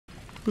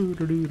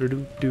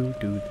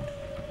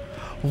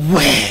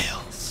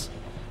Whales.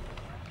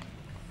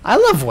 I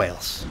love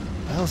whales.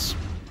 Whales,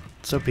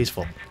 so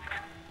peaceful.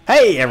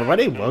 Hey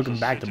everybody, welcome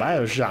back to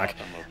Bioshock.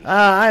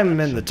 I'm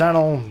in the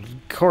tunnel.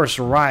 Of course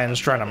Ryan's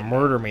trying to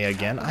murder me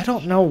again. I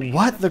don't know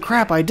what the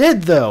crap I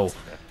did though.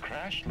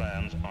 Crash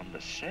lands on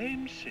the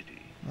same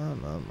city.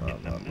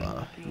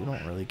 You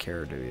don't really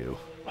care, do you?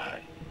 Why,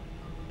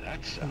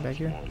 that sounds back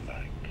here? more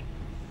like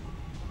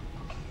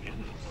a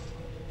million.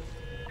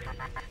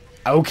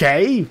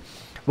 Okay.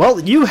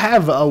 Well, you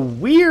have a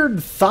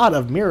weird thought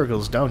of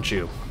miracles, don't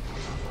you?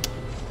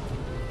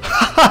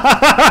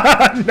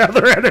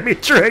 Another enemy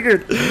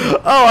triggered.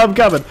 Oh, I'm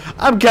coming.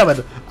 I'm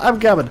coming.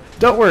 I'm coming.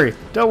 Don't worry.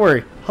 Don't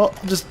worry.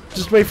 Just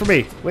wait for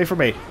me. Wait for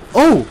me.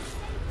 Oh,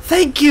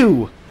 thank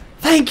you.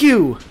 Thank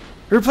you.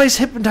 Replace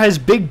Hypnotize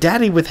Big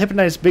Daddy with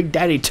Hypnotize Big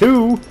Daddy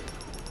 2.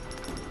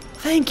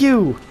 Thank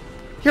you.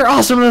 You're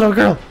awesome, little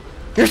girl.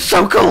 You're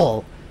so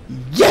cool.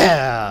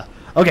 Yeah.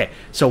 Okay,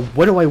 so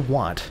what do I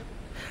want?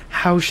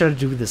 How should I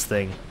do this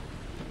thing?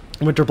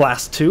 Winter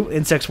Blast 2,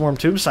 Insect Swarm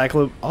 2,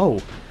 Cyclone...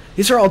 Oh,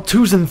 these are all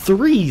 2s and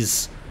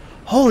 3s.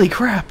 Holy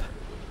crap.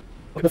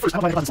 Okay, well first,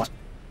 how do I have slot?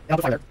 I'll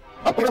put fire there.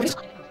 Oh, wait, please.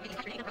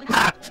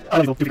 Ah! I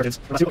don't know, I'm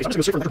just going to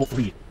go straight for Electric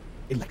 3.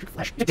 Electric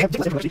Flash. Damn, you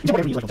don't have any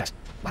electrical attacks.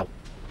 Wow.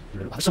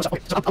 So, okay,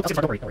 so I'll stay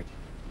far, don't worry.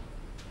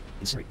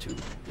 Incinerate 2.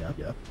 Yeah.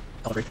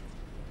 Alpha 3.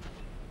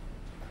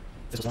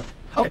 This was one.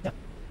 Okay, yeah.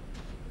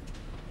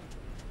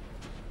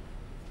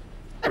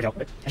 There we go.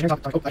 Okay.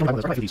 Engineering talk. Oh, I don't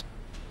remember this. Where do I do these?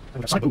 I'm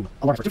going to Sonic Boom.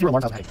 Alarms for 2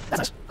 alarms out of the That's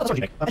nice. Oh, that's what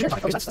you make. Engineering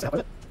talk. Okay, that's help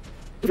with it.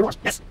 2 alarms.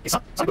 Yes. It's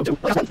Sonic Boom 2. Oh,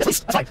 that's nice.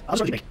 That's fine. I'll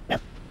just what you make. Yeah.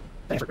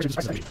 Thanks for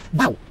the energy.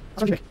 Wow.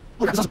 That's what you make.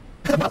 Oh, that's awesome.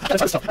 Wow,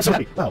 that's stuff. I'm so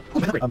happy. Wow. Oh,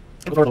 hungry.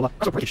 Skill forward.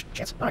 Also breakage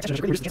chance. Alright,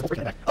 tension really resistance.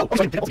 Cancel back. Oh, I'm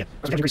sorry. Damage again.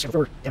 Damage increase.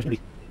 Forward. Damage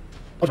immunity.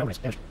 Oh,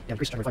 damage. Damage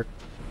increase. Damage fire.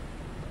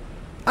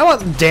 I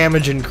want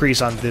damage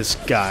increase on this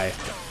guy.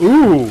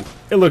 Ooh,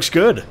 it looks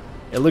good.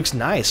 It looks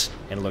nice.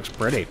 And it looks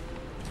pretty.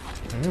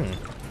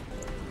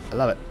 I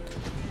love it.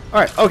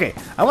 Alright, okay.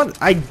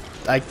 I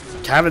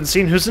haven't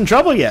seen Who's in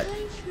Trouble yet.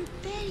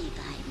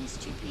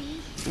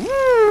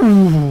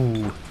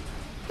 Ooh.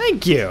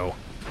 Thank you.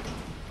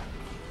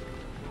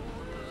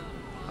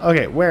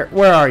 Okay,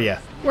 where are you?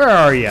 Where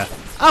are you?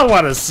 I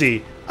want to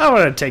see. I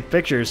want to take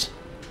pictures.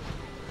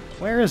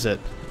 Where is it?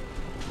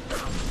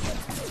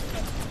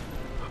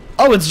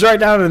 Oh, it's right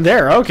down in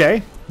there.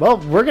 Okay. Well,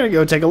 we're gonna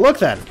go take a look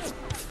then.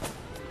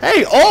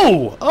 Hey,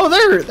 oh,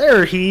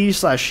 there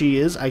he/she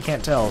is. I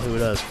can't tell who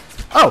it is.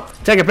 Oh,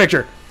 take a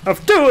picture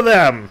of 2 of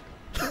them.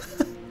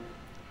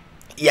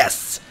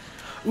 Yes.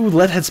 Ooh,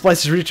 lead head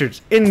splices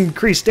Richards.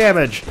 Increased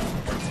damage.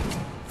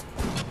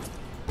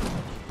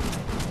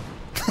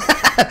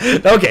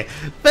 Okay.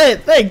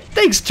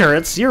 Thanks,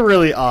 turrets. You're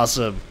really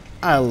awesome.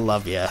 I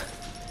love ya.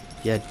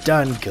 You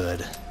done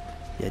good.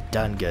 You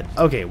done good.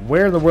 Okay,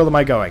 where in the world am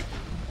I going?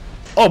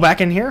 Oh,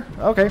 back in here?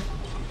 Okay.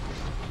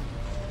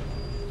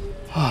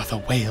 Oh, the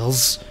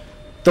whales.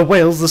 The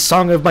whales, the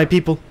song of my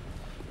people.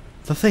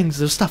 The things,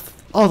 the stuff,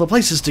 all the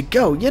places to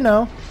go, you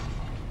know.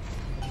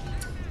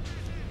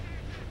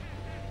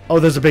 Oh,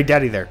 there's a Big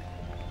Daddy there.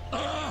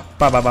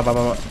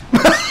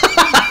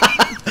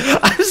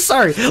 I'm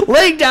sorry.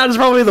 Laying down is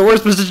probably the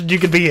worst position you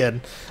could be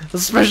in.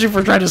 Especially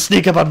for trying to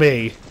sneak up on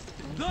me.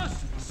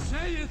 Thus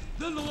saith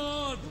the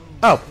Lord.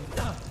 Oh.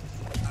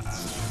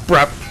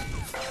 Bruh.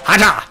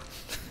 Hata!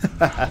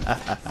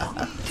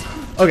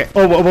 Okay.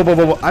 Oh,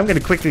 whoa. I'm gonna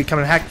quickly come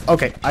and hack.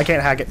 Okay, I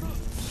can't hack it.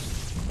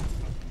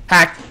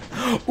 Hack.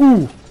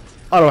 Ooh.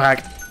 Auto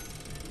hack.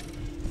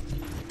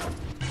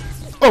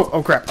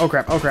 Oh crap.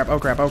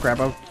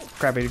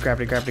 Crappity.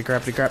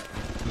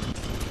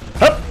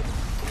 Hup.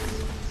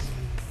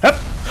 Hup.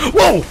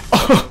 Whoa!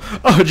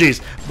 Oh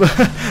jeez.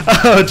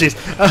 Oh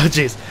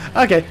jeez.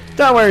 Okay,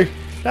 don't worry.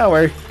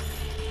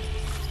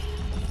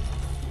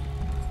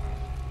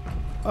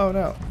 Oh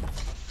no.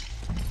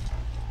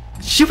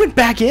 She went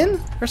back in?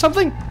 Or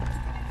something?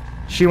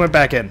 She went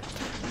back in.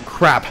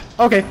 Crap.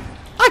 Okay.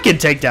 I can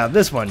take down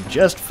this one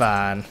just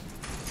fine.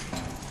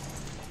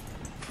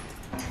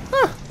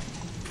 Huh.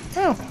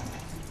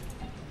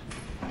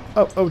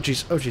 Oh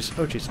jeez.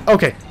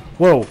 Okay.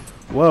 Whoa.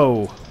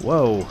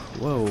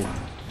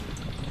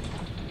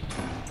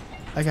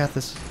 I got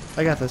this.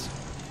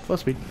 Full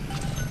speed.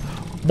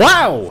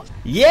 Wow!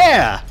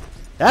 Yeah!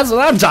 That's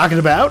what I'm talking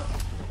about!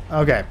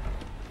 Okay.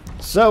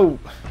 So...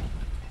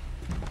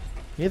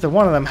 neither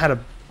one of them had a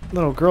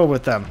little girl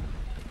with them.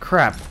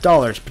 Crap.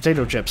 Dollars.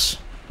 Potato chips.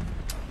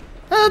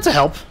 That's a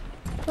help.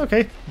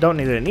 Okay. Don't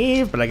need an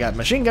Eve, but I got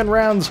machine gun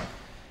rounds.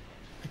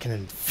 I can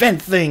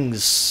invent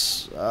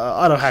things.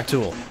 Auto hack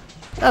tool.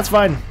 That's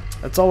fine.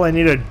 That's all I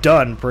needed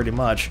done, pretty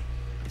much.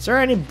 Is there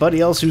anybody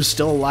else who's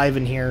still alive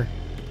in here?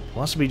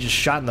 Wants to be just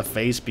shot in the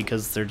face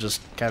because they're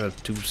just kind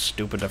of too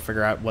stupid to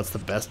figure out what's the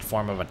best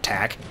form of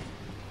attack?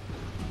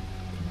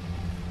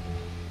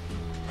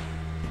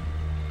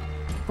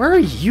 Where are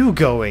you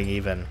going,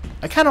 even?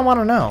 I kind of want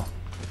to know.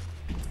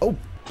 Oh,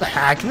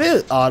 hack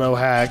this. Auto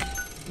hack.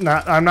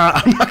 I'm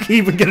not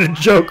even gonna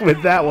joke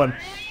with that one.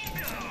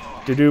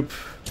 Doop.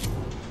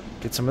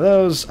 Get some of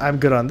those. I'm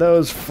good on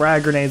those.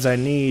 Frag grenades I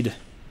need.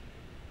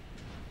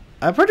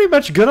 I'm pretty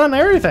much good on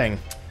everything.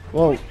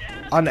 Well,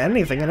 on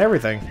anything and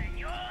everything.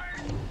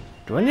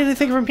 Do I need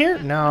anything from here?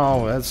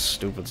 No, that's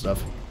stupid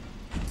stuff.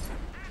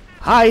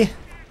 Hi.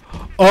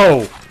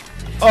 Oh.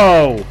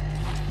 Oh.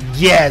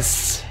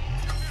 Yes.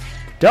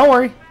 Don't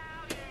worry.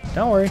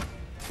 Don't worry.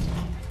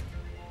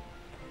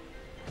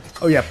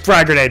 Oh yeah,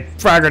 frag grenade.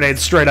 Frag grenade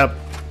straight up.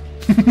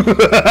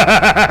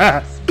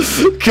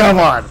 Come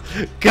on.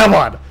 Come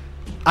on.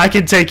 I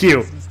can take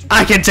you.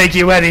 I can take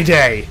you any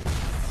day.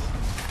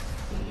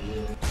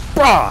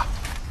 Brah.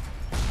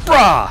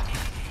 Brah.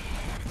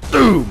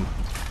 Boom.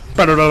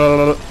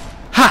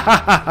 Ha ha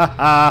ha ha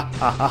ha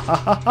ha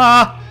ha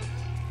ha.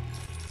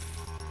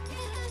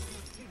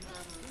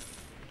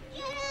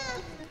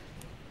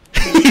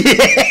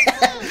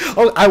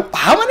 Oh,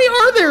 how many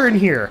are there in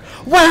here?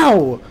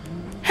 Wow.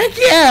 Heck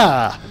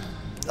yeah.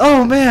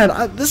 Oh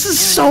man, this is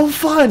so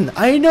fun.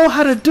 I know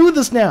how to do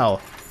this now.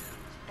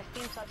 I've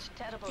seen such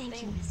terrible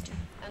things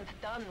and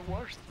done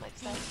worse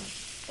myself.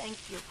 Thank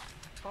you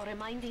for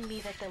reminding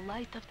me that the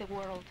light of the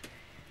world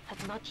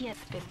has not yet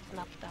been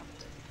snuffed out.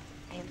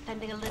 I am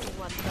sending a little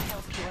one to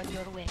help you on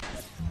your way.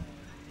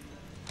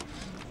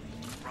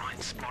 Ryan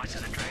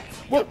Spicer's a dragon.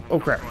 Whoa, oh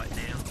crap. Right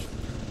now.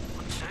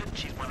 I'm certain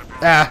she's one of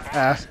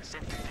Brian's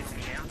sent to fill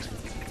me out.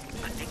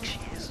 I think she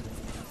is.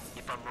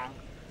 If I'm wrong,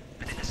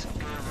 but then there's some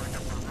girl lined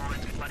up on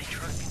Ryan's bloody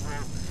trophy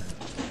wall.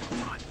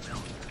 Right,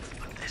 Mel.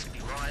 But this be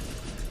right.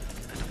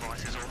 The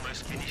device is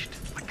almost finished.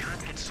 I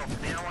can't get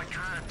soft now, I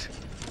can't.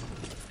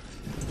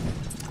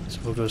 So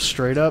we'll go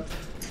straight up.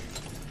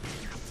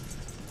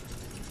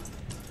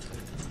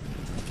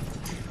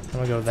 I'm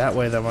gonna go that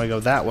way, then I'm gonna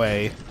go that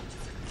way.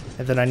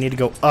 And then I need to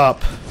go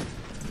up,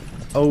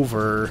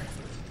 over.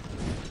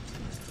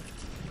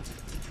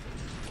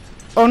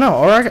 Oh no,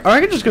 or I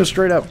can just go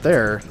straight up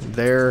there,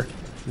 there,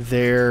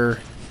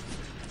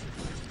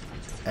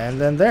 and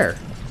then there.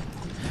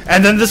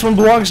 And then this one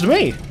belongs to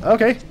me.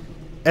 Okay.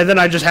 And then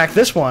I just hack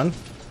this one.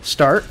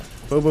 Start.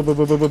 Boom, boom, boom,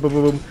 boom, boom, boom, boom,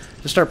 boom.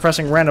 Just start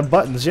pressing random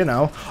buttons, you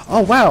know.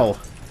 Oh wow.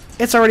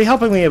 It's already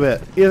helping me a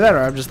bit. Either that or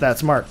I'm just that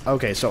smart.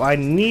 Okay, so I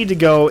need to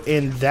go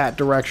in that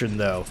direction,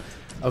 though.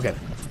 Okay.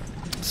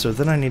 So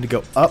then I need to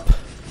go up.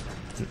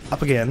 And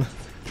up again.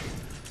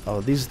 Oh,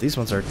 these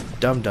ones are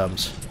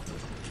dum-dums.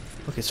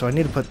 Okay, so I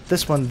need to put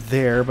this one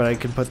there, but I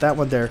can put that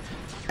one there.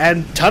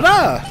 And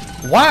ta-da!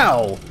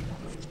 Wow!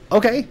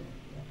 Okay.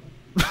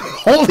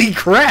 Holy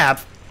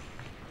crap!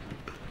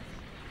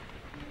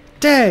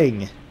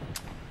 Dang!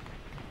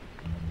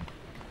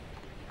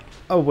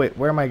 Oh, wait,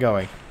 where am I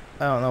going?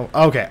 I don't know.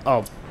 Okay.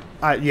 Oh,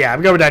 yeah,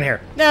 I'm going down here.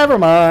 Never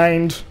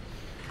mind.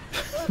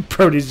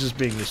 Brody's just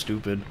being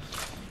stupid.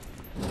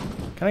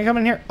 Can I come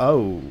in here?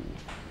 Oh.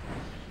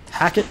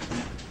 Hack it.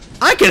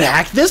 I can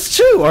hack this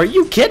too. Are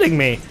you kidding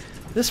me?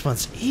 This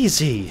one's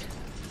easy.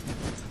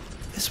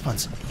 This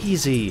one's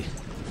easy.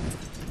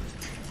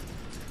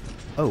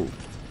 Oh.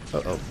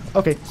 Uh-oh.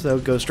 Okay, so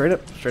go straight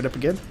up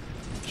again,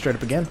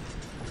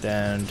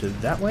 then to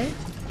that way,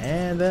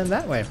 and then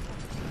that way.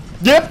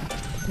 Yep.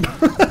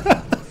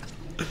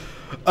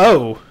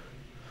 Oh.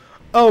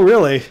 Oh,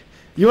 really?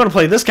 You want to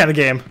play this kind of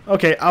game?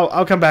 Okay,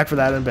 I'll come back for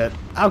that in a bit.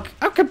 I'll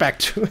come back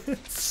to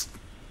it.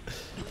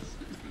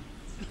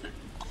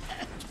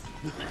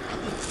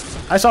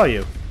 I saw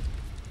you.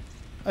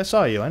 I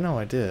saw you. I know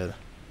I did.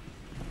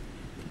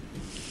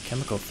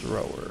 Chemical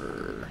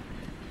thrower.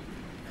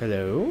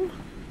 Hello?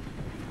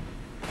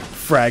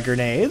 Frag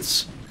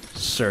grenades.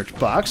 Search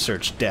box.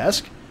 Search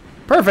desk.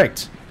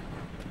 Perfect.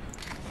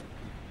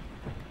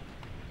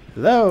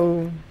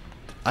 Hello?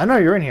 I know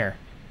you're in here.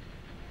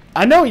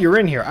 I know you're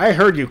in here. I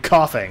heard you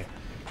coughing.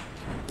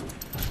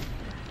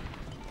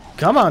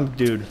 Come on,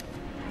 dude.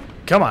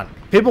 Come on.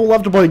 People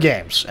love to play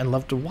games and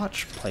love to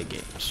watch play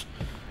games.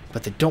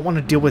 But they don't want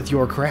to deal with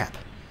your crap.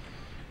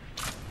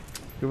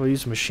 People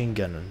use a machine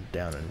gun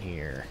down in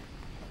here.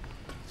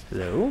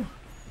 Hello?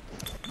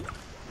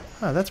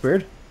 Oh, that's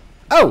weird.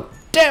 Oh!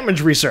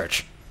 Damage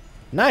research!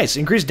 Nice!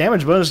 Increased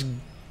damage bonus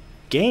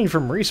gained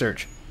from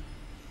research.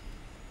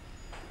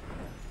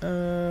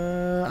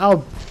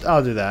 I'll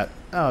do that.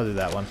 I'll do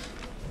that one.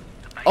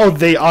 Oh,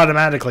 they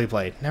automatically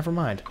played. Never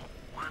mind.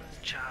 One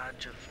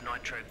charge of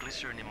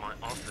nitroglycerin in my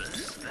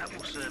office. That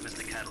will serve as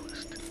the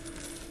catalyst.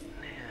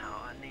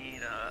 Now I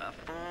need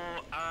 4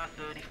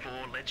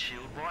 R34 lead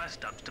shield wire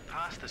stubs to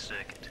pass the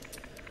circuit.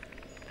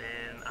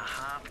 Then a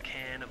half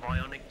can of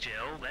ionic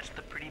gel. That's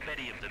the pretty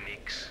Betty of the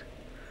mix.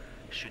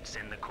 Should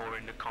send the core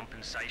into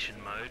compensation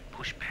mode,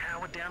 push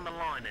power down the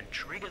line and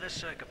trigger the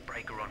circuit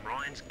breaker on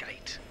Ryan's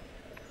gate.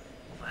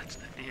 Well, that's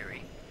the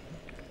theory.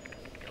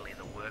 It'll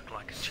either work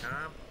like a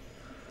charm,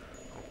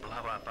 or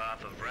blow up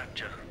half of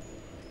Rapture.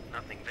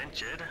 Nothing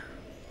ventured.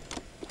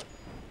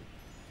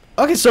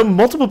 Okay, so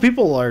multiple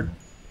people are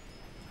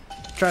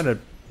trying to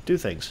do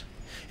things.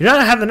 You do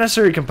not have the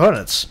necessary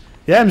components.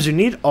 The items you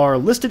need are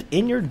listed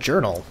in your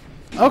journal.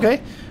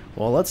 Okay,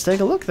 well let's take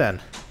a look then.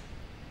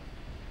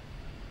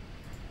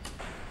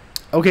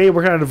 Okay,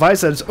 working on a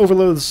device that is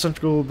overloaded with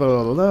central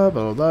blah blah blah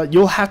blah blah.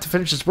 You'll have to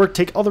finish this work.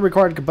 Take all the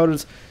required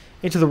components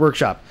into the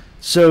workshop.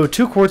 So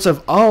 2 quarts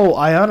of,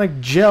 ionic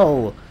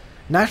gel,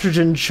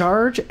 nitrogen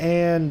charge,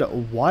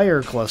 and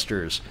wire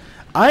clusters.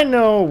 I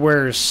know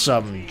where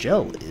some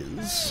gel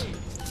is.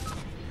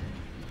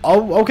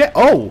 Oh, okay.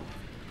 Oh,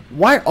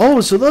 wire.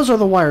 Oh, so those are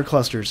the wire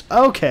clusters.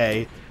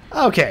 Okay.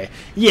 Okay.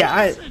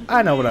 Yeah,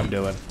 I know what I'm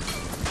doing.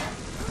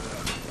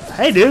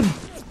 Hey, dude.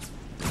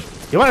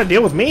 You want to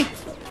deal with me?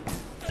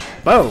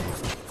 Boom.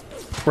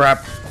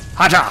 Brap.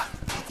 Hacha.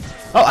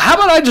 Oh, how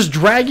about I just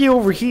drag you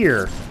over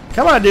here?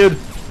 Come on, dude.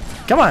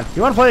 Come on.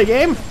 You want to play a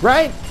game?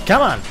 Right?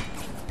 Come on.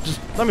 Just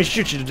let me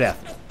shoot you to death.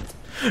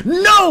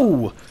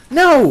 No!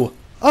 No!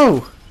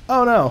 Oh.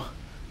 Oh, no.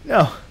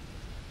 No.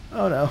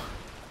 Oh, no.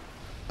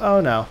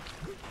 Oh, no.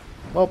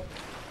 Well,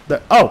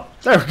 there. Oh,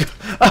 there we go.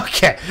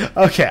 Okay.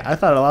 Okay. I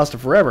thought I lost it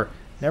forever.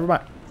 Never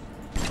mind.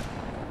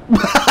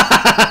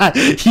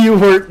 You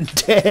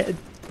weren't dead.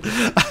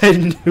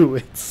 I knew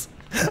it.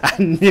 I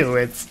knew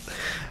it.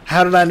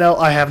 How did I know?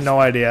 I have no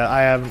idea.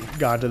 I haven't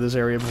gone to this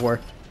area before.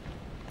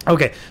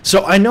 Okay,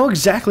 so I know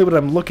exactly what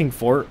I'm looking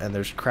for, and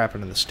there's crap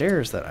under the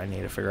stairs that I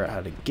need to figure out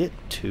how to get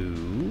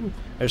to.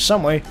 There's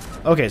some way.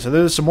 Okay, so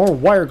there's some more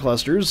wire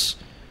clusters.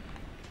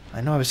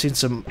 I know I've seen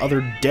some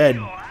other dead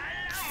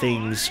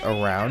things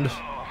around.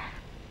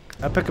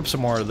 I'll pick up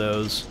some more of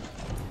those.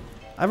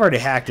 I've already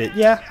hacked it.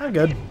 Yeah, I'm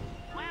good.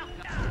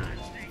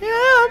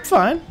 Yeah, I'm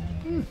fine.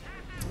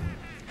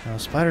 No,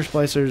 spider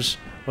splicers.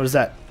 What is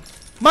that?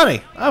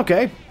 Money!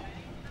 Okay.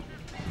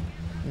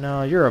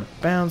 No, you're a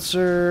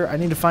bouncer. I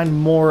need to find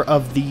more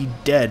of the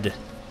dead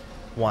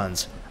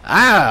ones.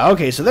 Ah,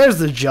 okay, so there's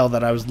the gel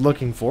that I was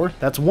looking for.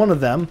 That's one of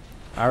them.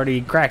 I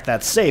already cracked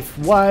that safe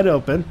wide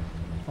open.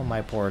 Oh,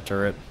 my poor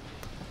turret.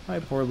 My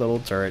poor little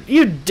turret.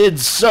 You did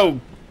so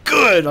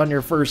good on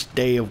your first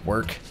day of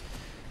work.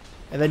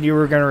 And then you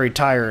were going to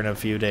retire in a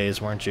few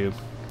days, weren't you?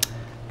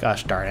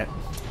 Gosh darn it.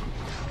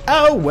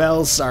 Oh,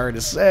 well, sorry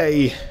to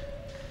say.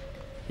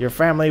 Your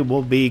family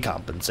will be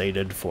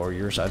compensated for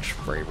your such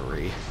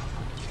bravery.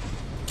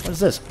 What is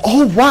this?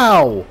 Oh,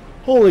 wow!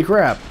 Holy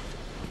crap.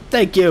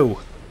 Thank you.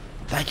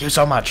 Thank you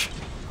so much.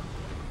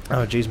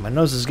 Oh, jeez, my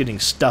nose is getting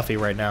stuffy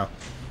right now.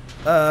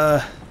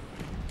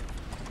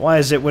 Why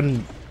is it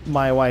when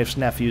my wife's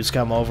nephews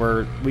come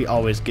over, we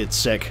always get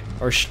sick?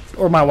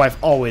 Or my wife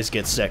always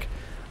gets sick.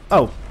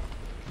 Oh,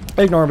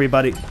 ignore me,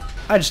 buddy.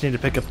 I just need to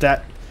pick up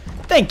that.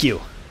 Thank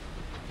you.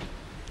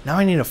 Now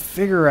I need to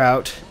figure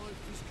out...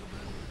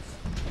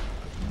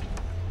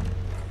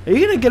 Are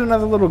you gonna get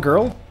another little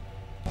girl?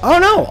 Oh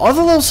no! All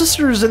the little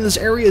sisters in this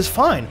area is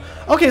fine.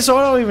 Okay, so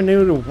I don't even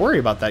need to worry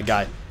about that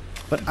guy.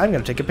 But I'm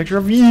gonna take a picture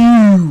of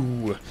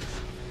you.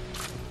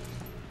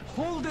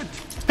 Hold it.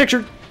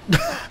 Picture.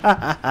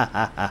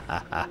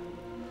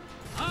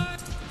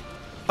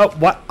 Oh,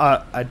 what?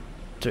 I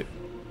took.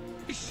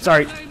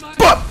 Sorry.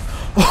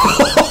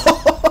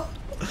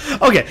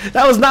 Okay,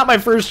 that was not my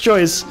first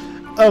choice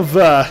of.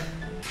 I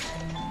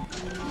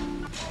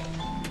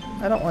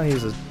don't want to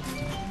use a.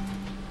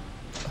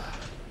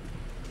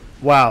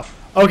 Wow.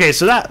 Okay,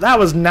 so that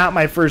was not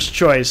my first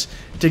choice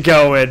to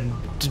go and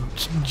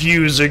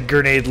use a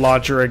grenade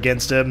launcher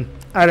against him.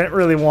 I didn't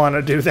really want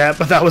to do that,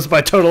 but that was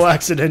by total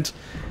accident.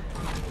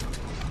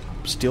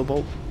 Steel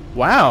bolt.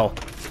 Wow.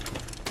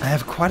 I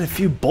have quite a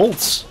few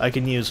bolts I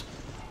can use.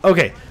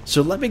 Okay,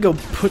 so let me go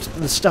put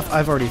the stuff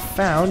I've already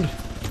found.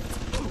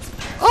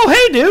 Oh,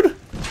 hey, dude.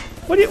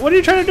 What are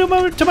you trying to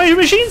do to my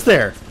machines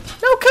there?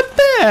 No, come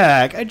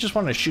back. I just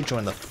want to shoot you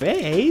in the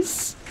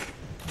face.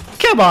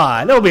 Come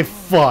on, it'll be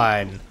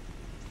fun.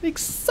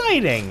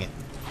 Exciting.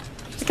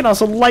 I can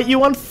also light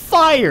you on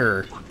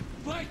fire.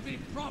 Fight me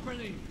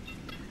properly.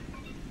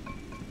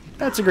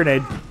 That's a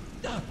grenade.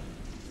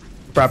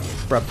 Brup,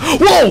 brup.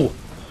 Whoa!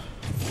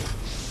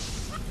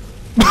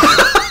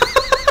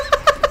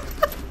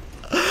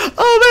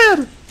 Oh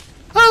man!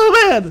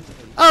 Oh man!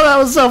 Oh, that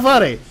was so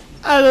funny.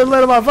 I didn't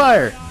let him on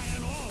fire.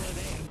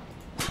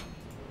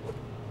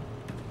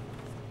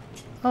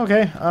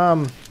 Okay,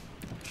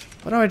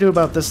 what do I do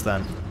about this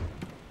then?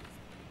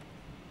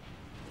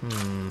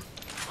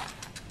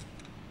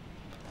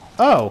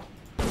 Oh.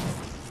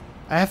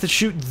 I have to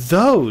shoot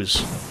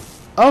those.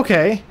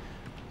 Okay.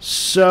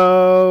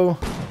 So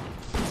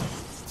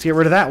let's get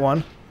rid of that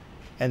one.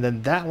 And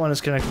then that one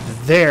is connected to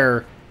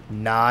there.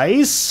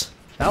 Nice.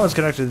 That one's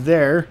connected to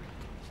there.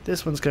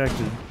 This one's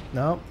connected.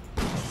 No.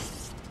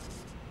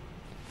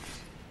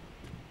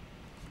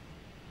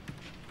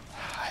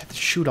 I have to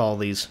shoot all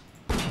these.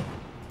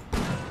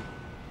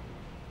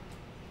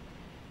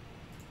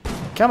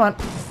 Come on.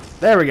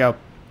 There we go.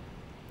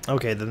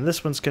 Okay, then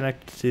this one's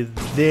connected to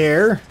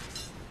there.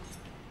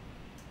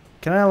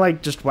 Can I,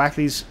 like, just whack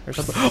these or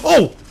something?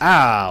 Oh!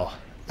 Ow!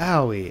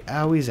 Owie.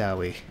 Owie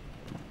zowie.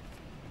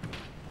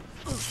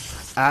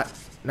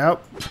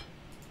 Nope.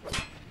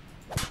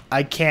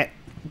 I can't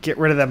get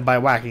rid of them by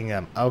whacking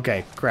them.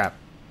 Okay, crap.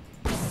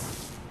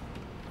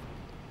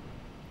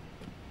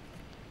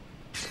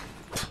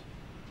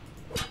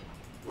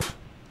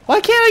 Why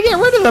can't I get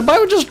rid of them? I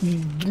would just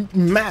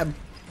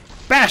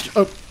bash.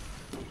 Oh.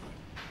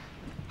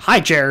 Hi,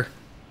 chair.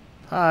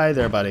 Hi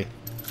there, buddy.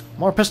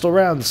 More pistol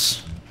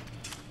rounds.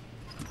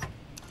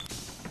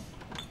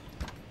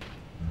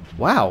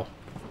 Wow.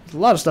 There's a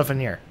lot of stuff in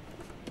here.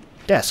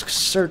 Desk.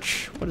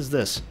 Search. What is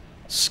this?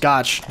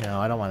 Scotch. No,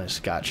 I don't want any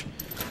scotch.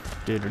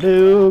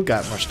 Doo-doo-doo.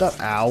 Got more stuff.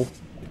 Ow.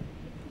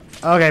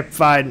 Okay,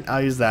 fine.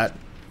 I'll use that.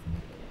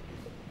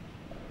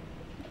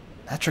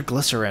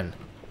 Nitroglycerin.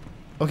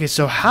 Okay,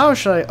 so how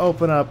should I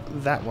open up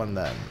that one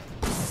then?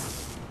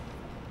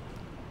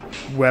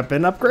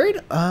 Weapon upgrade?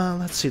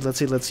 Let's see.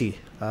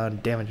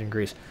 Damage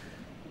increase.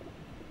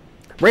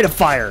 Rate of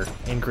fire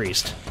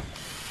increased.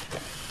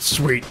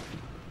 Sweet.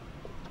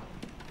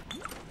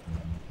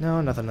 No,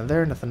 nothing in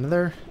there, nothing in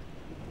there.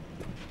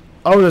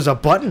 Oh, there's a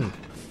button.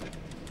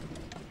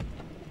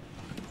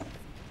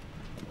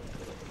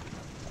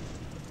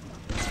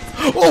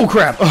 Oh,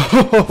 crap.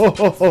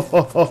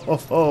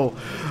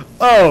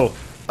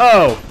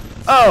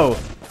 Oh,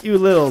 you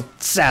little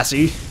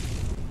sassy.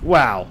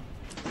 Wow.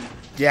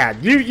 Yeah,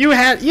 you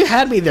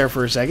had me there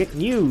for a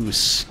second. You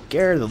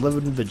scared the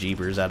living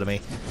bejeebers out of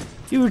me.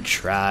 You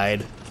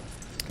tried.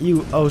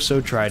 You oh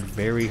so tried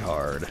very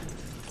hard.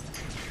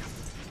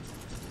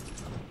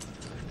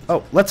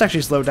 Oh, let's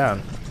actually slow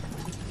down.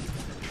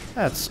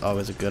 That's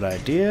always a good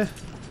idea.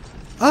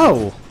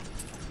 Oh!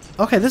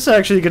 Okay, this is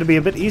actually going to be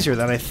a bit easier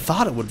than I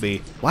thought it would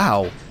be.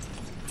 Wow.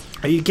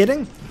 Are you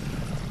kidding?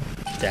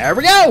 There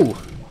we go!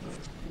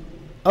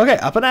 Okay,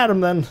 up and at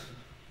him then.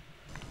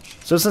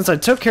 So since I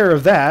took care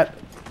of that,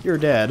 you're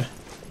dead.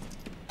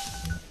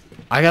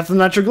 I got the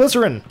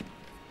nitroglycerin.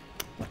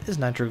 What is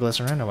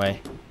nitroglycerin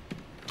anyway?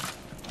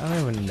 I don't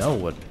even know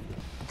what...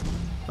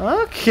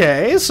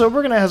 Okay, so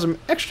we're going to have some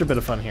extra bit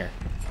of fun here.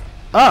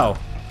 Oh!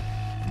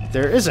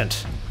 There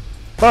isn't.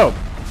 Boom!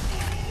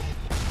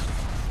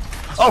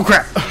 Oh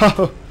crap!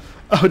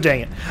 Oh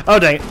dang it! Oh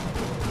dang it!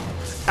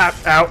 Ow!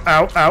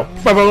 Ow! Ow!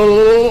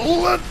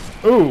 Ow!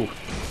 Ooh!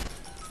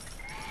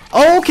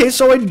 Oh, okay,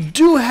 so I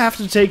do have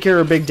to take care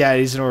of Big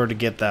Daddies in order to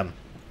get them.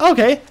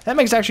 Okay, that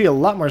makes actually a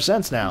lot more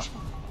sense now.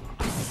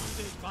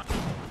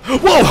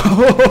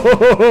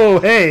 Whoa!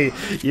 Hey!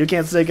 You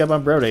can't sneak up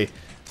on Brody.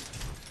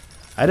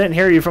 I didn't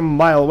hear you from a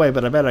mile away,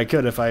 but I bet I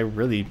could if I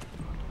really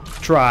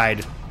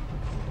tried.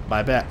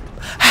 My bet.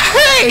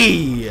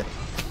 Hey!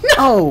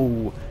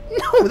 No!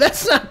 No,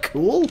 that's not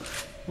cool.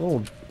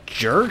 Little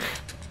jerk.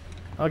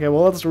 Okay,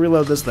 well, let's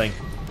reload this thing.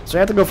 So I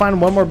have to go find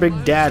one more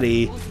Big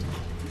Daddy.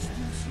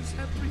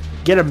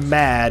 Get him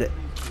mad.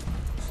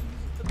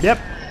 Yep.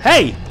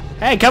 Hey!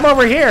 Hey, come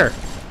over here!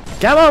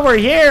 Come over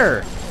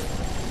here!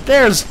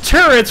 There's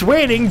turrets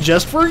waiting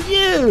just for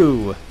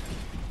you!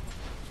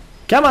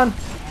 Come on.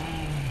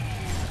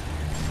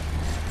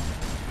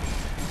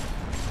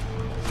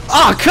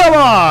 Oh, come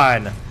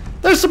on!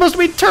 There's supposed to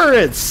be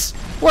turrets!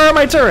 Where are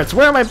my turrets?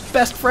 Where are my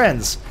best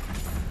friends?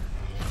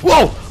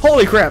 Whoa!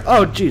 Holy crap!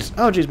 Oh, jeez.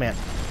 Oh, jeez, man.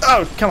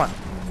 Oh, come on.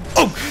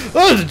 Oh!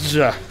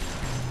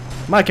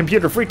 My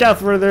computer freaked out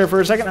there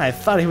for a second. I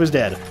thought he was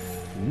dead.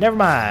 Never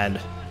mind.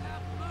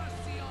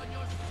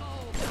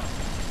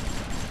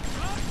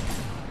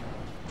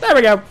 There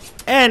we go.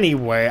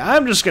 Anyway,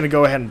 I'm just going to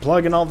go ahead and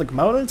plug in all the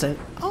components and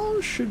all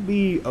should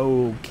be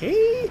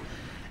okay.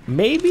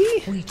 Maybe?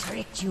 We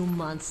tricked you,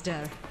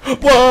 monster.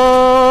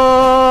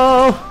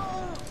 Whoa!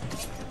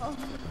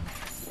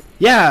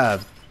 Yeah,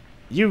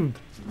 you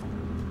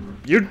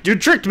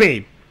tricked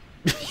me.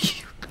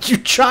 You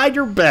tried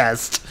your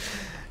best,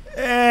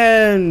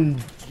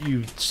 and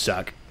you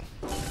suck.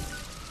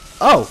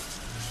 Oh,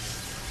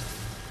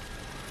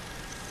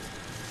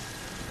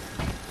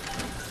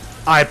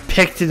 I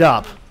picked it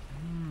up.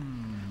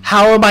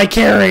 How am I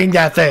carrying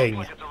that thing?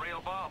 Like it's a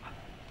real bomb.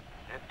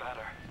 It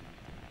better.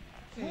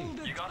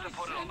 You got to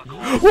put it on the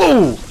core.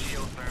 Whoa!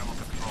 Geothermal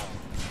control.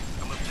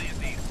 And we'll see if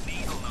these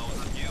needle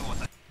noses knew what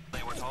the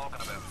they were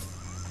talking about.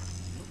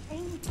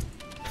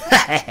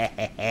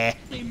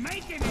 They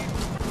making it.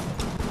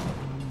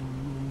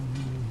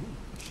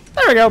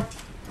 There we go.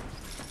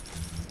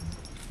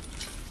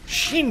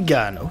 Machine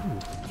gun. Ooh.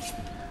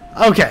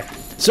 Okay,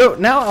 so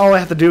now all I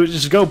have to do is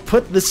just go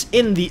put this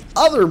in the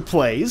other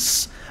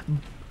place.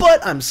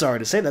 But I'm sorry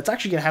to say that's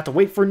actually going to have to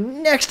wait for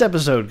next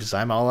episode because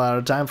I'm all out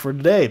of time for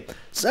today.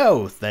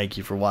 So, thank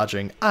you for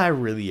watching. I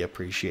really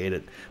appreciate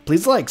it.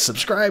 Please like,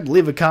 subscribe,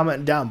 leave a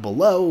comment down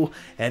below,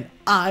 and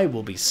I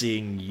will be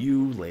seeing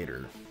you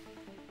later.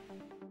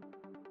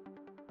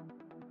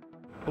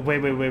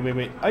 Wait.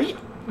 Are you...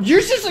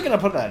 You're just going to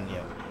put that in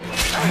you?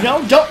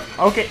 No, don't.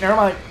 Okay, never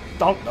mind.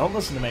 Don't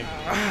listen to me.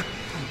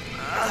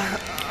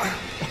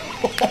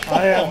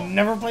 I have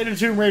never played a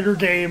Tomb Raider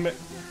game.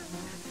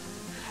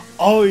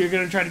 Oh, you're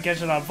gonna try to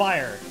catch it on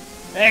fire.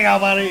 Hang on,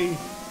 buddy.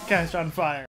 Catch on fire.